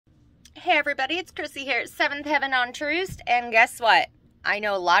Hey everybody, it's Chrissy here at 7th Heaven on Troost, and guess what? I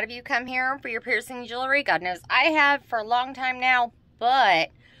know a lot of you come here for your piercing jewelry. God knows I have for a long time now, but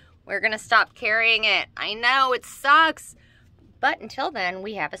we're going to stop carrying it. I know, it sucks, but until then,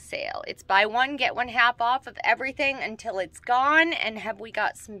 we have a sale. It's buy one, get one half off of everything until it's gone, and have we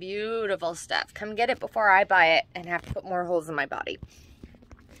got some beautiful stuff. Come get it before I buy it and have to put more holes in my body.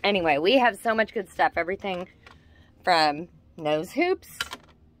 Anyway, we have so much good stuff, everything from nose hoops.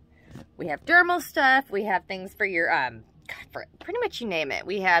 We have dermal stuff. We have things for your, for pretty much you name it.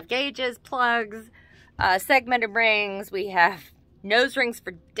 We have gauges, plugs, segmented rings. We have nose rings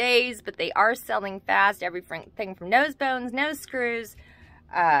for days, but they are selling fast. Everything from nose bones, nose screws,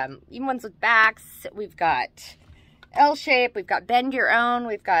 even ones with backs. We've got L-shape. We've got bend your own.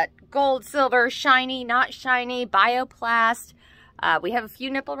 We've got gold, silver, shiny, not shiny, bioplast. We have a few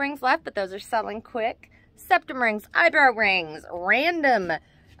nipple rings left, but those are selling quick. Septum rings, eyebrow rings, random,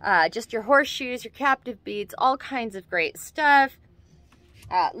 just your horseshoes, your captive beads, all kinds of great stuff.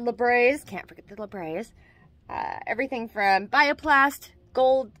 Labrays, can't forget the labrays. Everything from bioplast,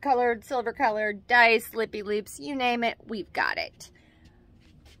 gold colored, silver colored, dice, lippy loops, you name it, we've got it.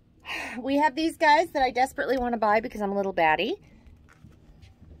 We have these guys that I desperately want to buy because I'm a little baddie.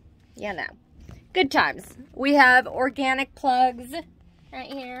 Yeah, no. Good times. We have organic plugs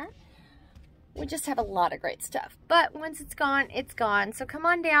right here. We just have a lot of great stuff. But once it's gone, it's gone. So come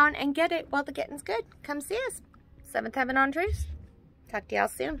on down and get it while the getting's good. Come see us. 7th Heaven on Troost. Talk to y'all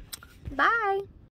soon. Bye.